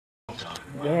talking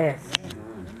about. Yes.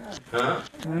 Huh?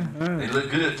 They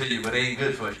look good to you, but they ain't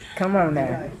good for you. Come on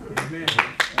now.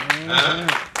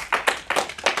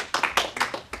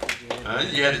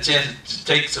 You had a chance to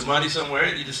take some money somewhere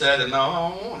and you decided, no, I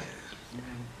don't want it.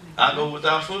 I'll go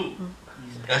without food.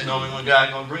 That's normally when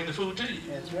God's going to bring the food to you.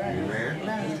 That's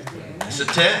right. It's a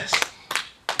test.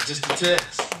 It's just a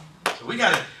test. So we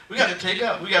gotta take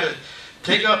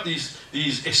up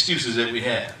these excuses that we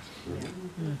have.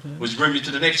 Which brings me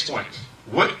to the next point.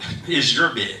 What is your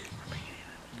bed?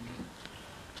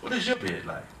 What is your bed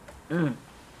like?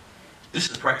 This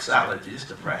is practicality. This is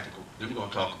the practical. Then we're going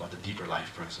to talk about the deeper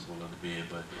life principle of the bed.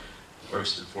 But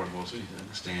first and foremost, we need to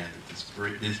understand that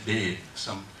this bed is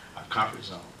our comfort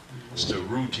zone. It's the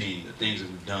routine, the things that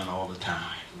we've done all the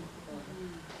time.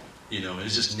 You know,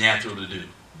 it's just natural to do.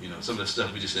 You know, some of the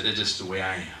stuff we just said, that's just the way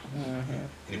I am.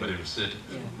 Anybody ever said it?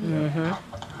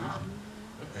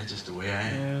 That's just the way I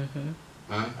am.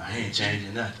 I ain't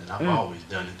changing nothing. I've always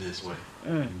done it this way.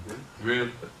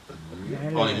 Really?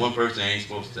 Only one person ain't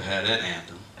supposed to have that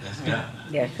anthem. That's God.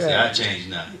 That's Say, I changed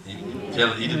nothing.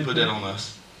 He didn't put that on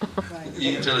us.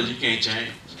 He didn't tell us you can't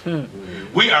change.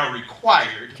 We are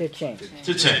required To change.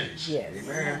 to change. Yes.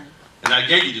 And I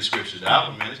gave you the scripture. The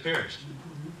outer man is perishing.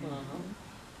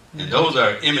 And those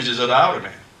are images of the outer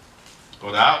man.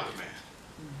 Or the outward man.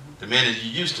 The man that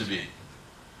you used to be.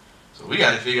 So we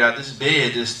got to figure out this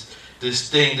bed, this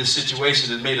thing, this situation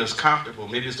that made us comfortable.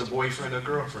 Maybe it's a boyfriend or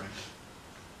girlfriend.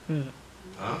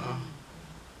 Oh,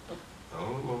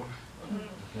 Lord.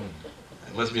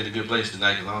 It must be in a good place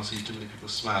tonight because I don't see too many people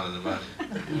smiling about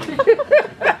it.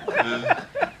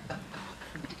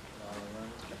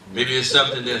 Maybe it's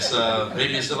something that's,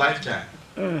 maybe it's a Lifetime.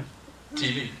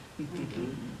 TV.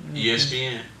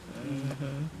 ESPN.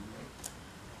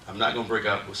 I'm not going to break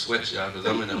out with sweats, y'all, because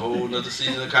I'm in a whole other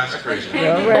season of consecration.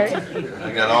 All right.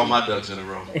 I got all my ducks in a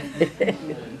row.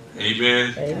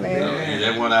 Amen. Amen.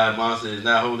 That one-eyed monster is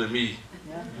not holding me.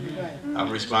 I'm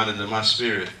responding to my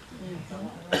spirit.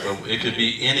 But it could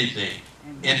be anything,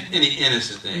 any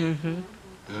innocent thing.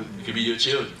 It could be your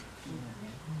children,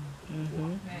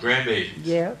 grandbabies.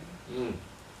 Yep.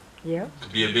 Yep. It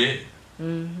could be a bed.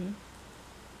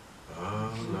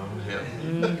 Oh, Lord help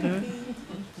me.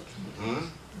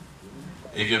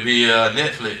 It could be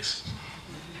Netflix.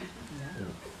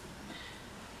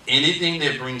 Anything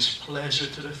that brings pleasure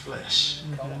to the flesh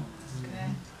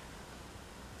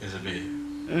is a bed.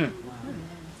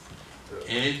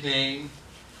 Anything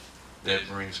that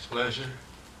brings pleasure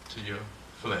to your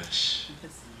flesh,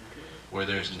 where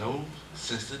there's no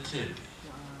sensitivity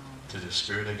to the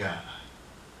Spirit of God,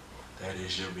 that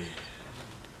is your bed.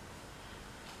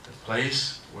 The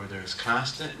place where there's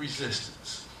constant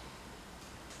resistance,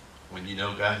 when you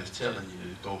know God is telling you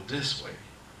to go this way,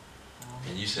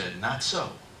 and you said, not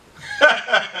so.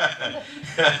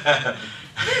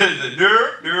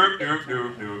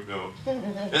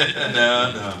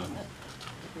 No.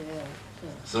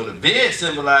 So the bed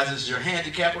symbolizes your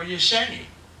handicap or your shame.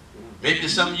 Maybe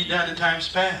it's something you've done in times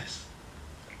past.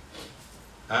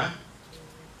 Huh?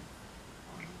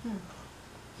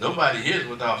 Nobody here is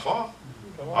without fault.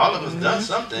 All of us done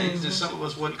some things, just some of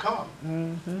us wasn't caught.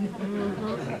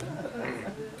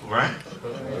 Right?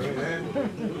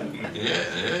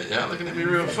 Yeah, y'all looking at me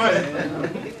real funny.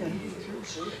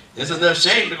 There's enough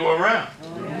shame to go around.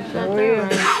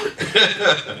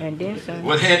 And then some.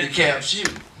 What handicaps you?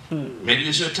 Maybe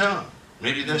it's your tongue.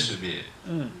 Maybe that should be it.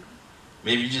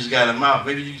 Maybe you just got a mouth.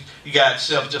 Maybe you got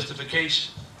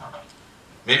self-justification.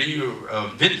 Maybe you're a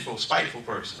vengeful, spiteful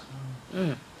person.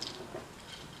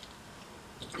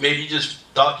 Maybe you just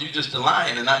thought you just the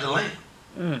lion and not the lamb.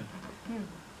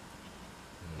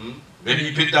 Maybe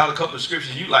you picked out a couple of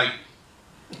scriptures you like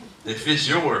that fits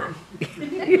your world.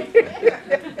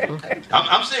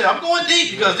 I'm saying, I'm going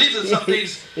deep because these are some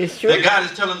things that God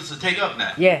is telling us to take up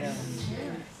now. Yes.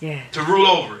 Yeah. To rule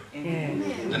over it. Yeah.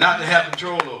 And not to have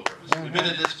control over it. We've been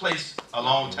in this place a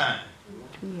long time.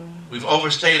 We've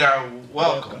overstayed our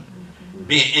welcome,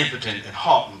 being impotent and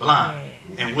halt and blind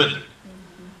and withered.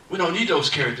 We don't need those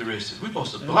characteristics. We're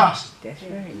supposed to blossom. That's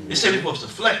right. They say we're supposed to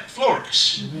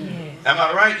flourish. Am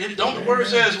I right? Don't the word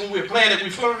says when we're planted, we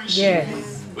flourish?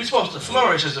 Yes. We're supposed to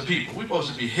flourish as a people. We're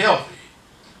supposed to be healthy,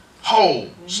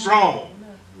 whole, strong.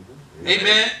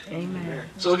 Amen? Amen.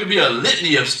 So it could be a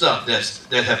litany of stuff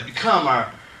that have become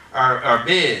our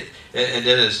bed, and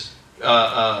that is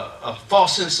a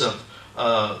false sense of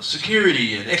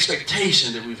security and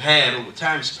expectation that we've had over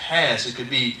times past. It could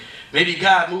be maybe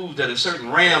God moved at a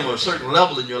certain realm or a certain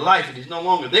level in your life and he's no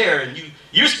longer there and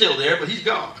you're still there, but he's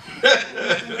gone.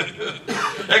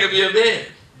 That could be a bed.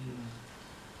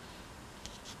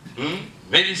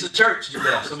 Maybe it's a church you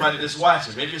love. Somebody that's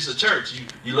watching. Maybe it's a church.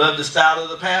 You love the style of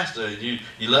the pastor. He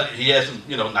has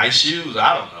some, nice shoes.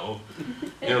 I don't know.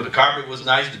 The carpet was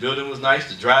nice. The building was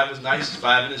nice. The drive was nice. It's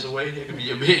 5 minutes away. It could be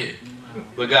your bed.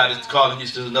 But God is calling you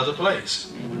to another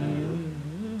place.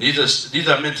 These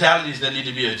are mentalities that need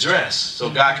to be addressed so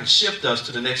God can shift us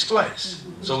to the next place.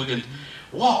 So we can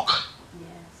walk.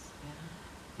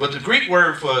 But the Greek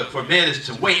word for bed is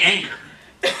to weigh anchor.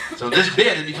 So this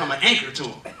bed has become an anchor to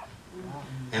him.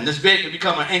 And this bed can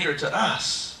become an anchor to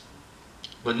us.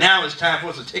 But now it's time for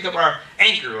us to take up our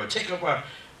anchor or take up our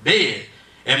bed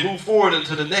and move forward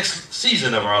into the next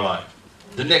season of our life.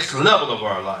 The next level of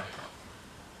our life.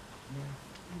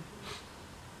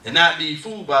 And not be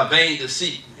fooled by vain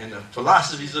deceit and the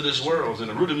philosophies of this world and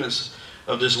the rudiments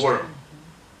of this world.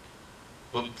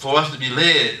 But for us to be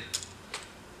led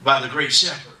by the great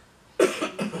shepherd.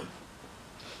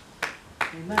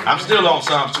 I'm still on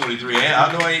Psalms 23.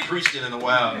 I know I ain't preached it in a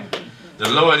while. The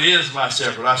Lord is my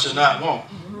shepherd. I shall not want.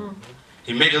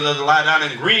 He maketh us lie down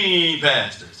in green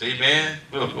pastures. Amen.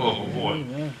 Oh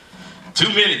boy. Too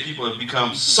many people have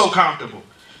become so comfortable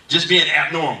just being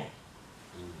abnormal.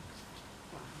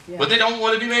 But they don't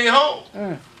want to be made whole.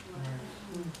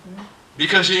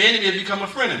 Because your enemy has become a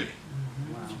frenemy.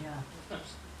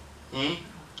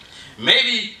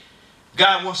 Maybe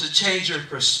God wants to change your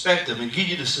perspective and give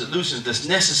you the solutions that's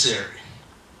necessary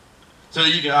so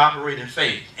that you can operate in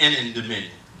faith and in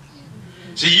dominion.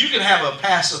 See, you can have a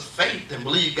passive faith and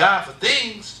believe God for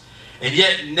things and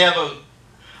yet never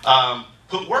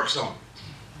put works on it.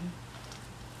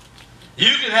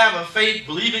 You can have a faith,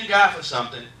 believing God for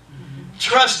something.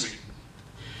 Trust me,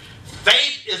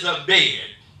 faith is a bed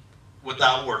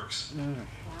without works.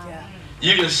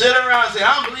 You can sit around and say,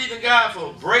 I'm believing God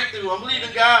for breakthrough. I'm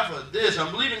believing God for this. I'm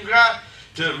believing God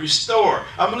to restore.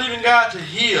 I'm believing God to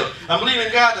heal. I'm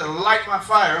believing God to light my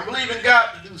fire. I'm believing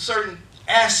God to do certain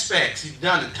aspects He's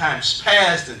done in times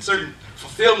past and certain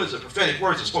fulfillments of prophetic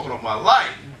words that spoken of my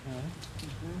life.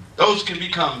 Those can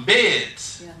become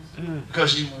beds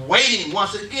because you're waiting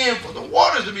once again for the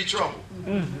waters to be troubled.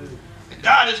 And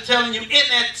God is telling you in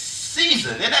that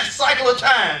season, in that cycle of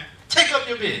time, take up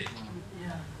your bed.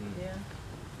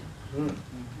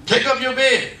 Take up your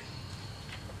bed.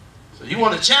 So you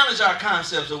want to challenge our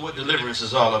concepts of what deliverance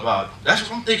is all about. That's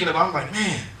what I'm thinking about. I'm like,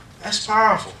 man, that's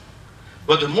powerful.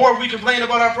 But the more we complain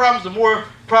about our problems, the more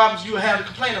problems you have to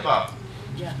complain about.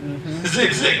 Zig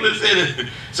Ziglar said it.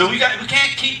 So we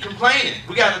can't keep complaining.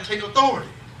 We got to take authority.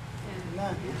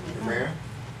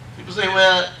 People say,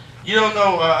 well, you don't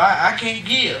know, I can't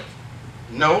give.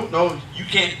 No, you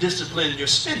can't discipline your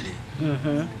spending.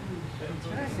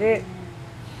 That's it.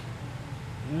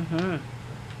 And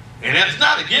that's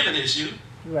not a giving issue.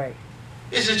 Right.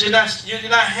 It's that you're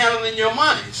not handling your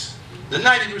monies. The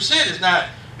 90% is not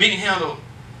being handled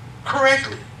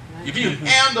correctly. If you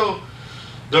handle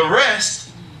the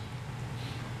rest,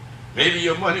 maybe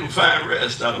your money will find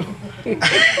rest. I don't know.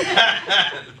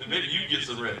 Maybe you get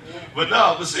some rest. But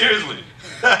no, but seriously,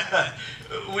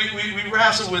 we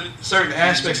wrestle with certain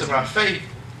aspects of our faith,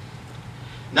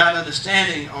 not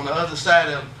understanding on the other side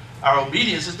of our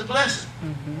obedience is the blessing.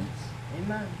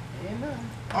 Amen. Amen.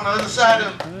 On the other side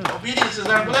of obedience is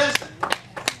our blessing.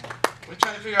 We're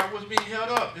trying to figure out what's being held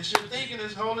up. It's your thinking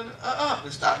that's holding it up.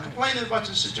 And stop complaining about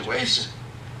your situation.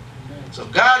 So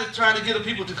God is trying to get the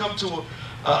people to come to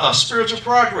a spiritual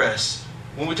progress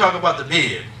when we talk about the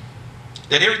bed.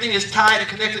 That everything is tied and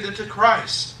connected into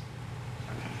Christ.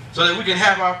 So that we can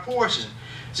have our portion.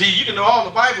 See, you can know all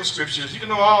the Bible scriptures. You can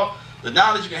know all the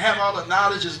knowledge. You can have all the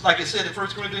knowledge. Just like it said in 1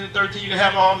 Corinthians 13, you can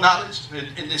have all knowledge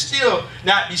and still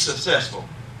not be successful.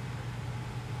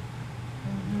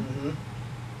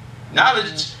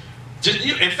 Knowledge,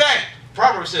 in fact,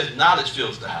 Proverbs says knowledge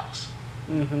fills the house.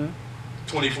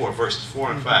 24 verses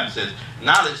 4 and 5 says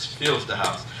knowledge fills the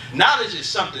house. Knowledge is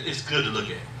something it's good to look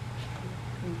at.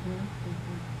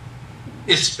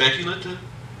 It's speculative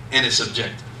and it's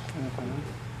subjective.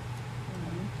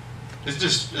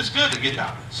 It's good to get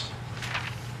knowledge.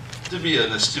 To be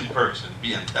an astute person,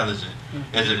 be intelligent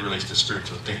as it relates to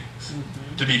spiritual things.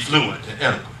 To be fluent and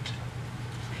eloquent.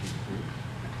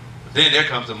 But then there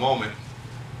comes a moment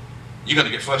you're going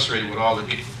to get frustrated with all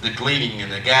the gleaning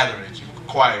and the gathering that you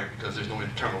acquired because there's no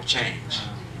internal change.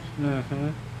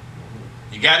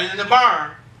 You got it in the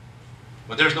barn,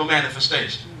 but there's no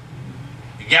manifestation.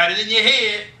 You got it in your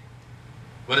head,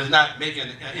 but it's not making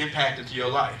an impact into your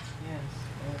life.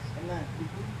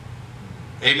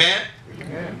 Amen?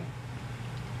 Amen?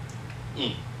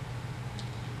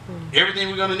 Everything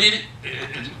we're going to need,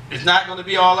 it's not going to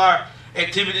be all our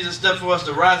activities and stuff for us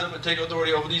to rise up and take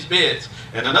authority over these beds.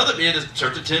 And another bed is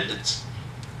church attendance.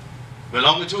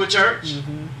 belonging to a church,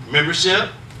 membership,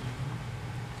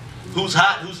 who's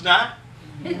hot, who's not,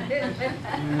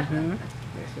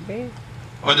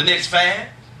 or the next fad,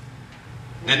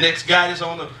 the next guy that's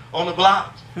on the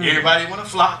block. Everybody want to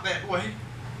flock that way.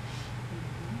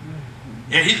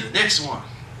 Yeah, he's the next one.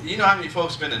 You know how many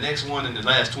folks been the next one in the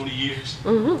last 20 years?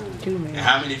 And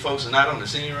how many folks are not on the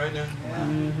scene right now?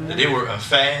 That they were a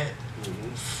fad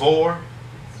for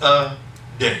a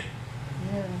day.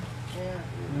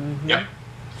 Yep,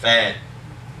 fad.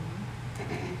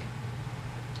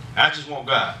 I just want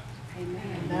God.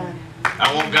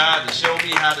 I want God to show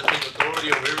me how to take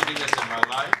authority over everything that's in my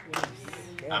life.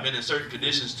 I've been in certain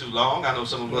conditions too long. I know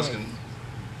some of us can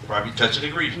probably touch and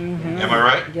agree. Am I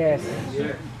right? Yes.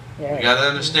 We got to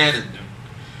understand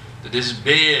that this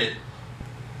bed,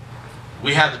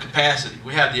 we have the capacity,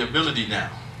 we have the ability now.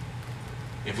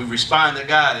 If we respond to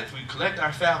God, if we collect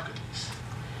our faculties,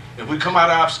 if we come out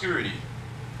of obscurity,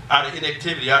 out of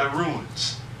inactivity, out of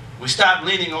ruins, we stop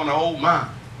leaning on the old mind,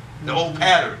 the old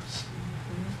patterns,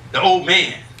 the old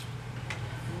man,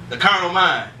 the carnal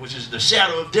mind, which is the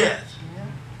shadow of death.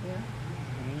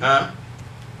 Huh?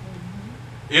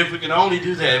 If we can only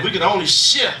do that, if we can only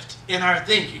shift in our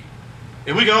thinking,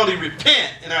 if we can only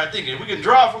repent in our thinking, if we can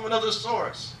draw from another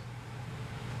source,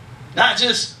 not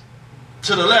just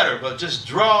to the letter, but just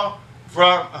draw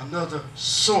from another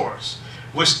source,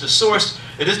 which the source,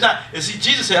 it is not, you see,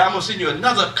 Jesus said, I'm going to send you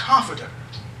another comforter.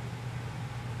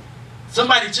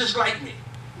 Somebody just like me.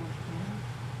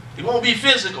 He won't be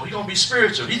physical, he's going to be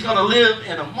spiritual. He's going to live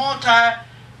in a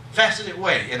multi-faceted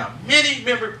way, in a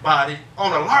many-membered body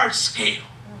on a large scale.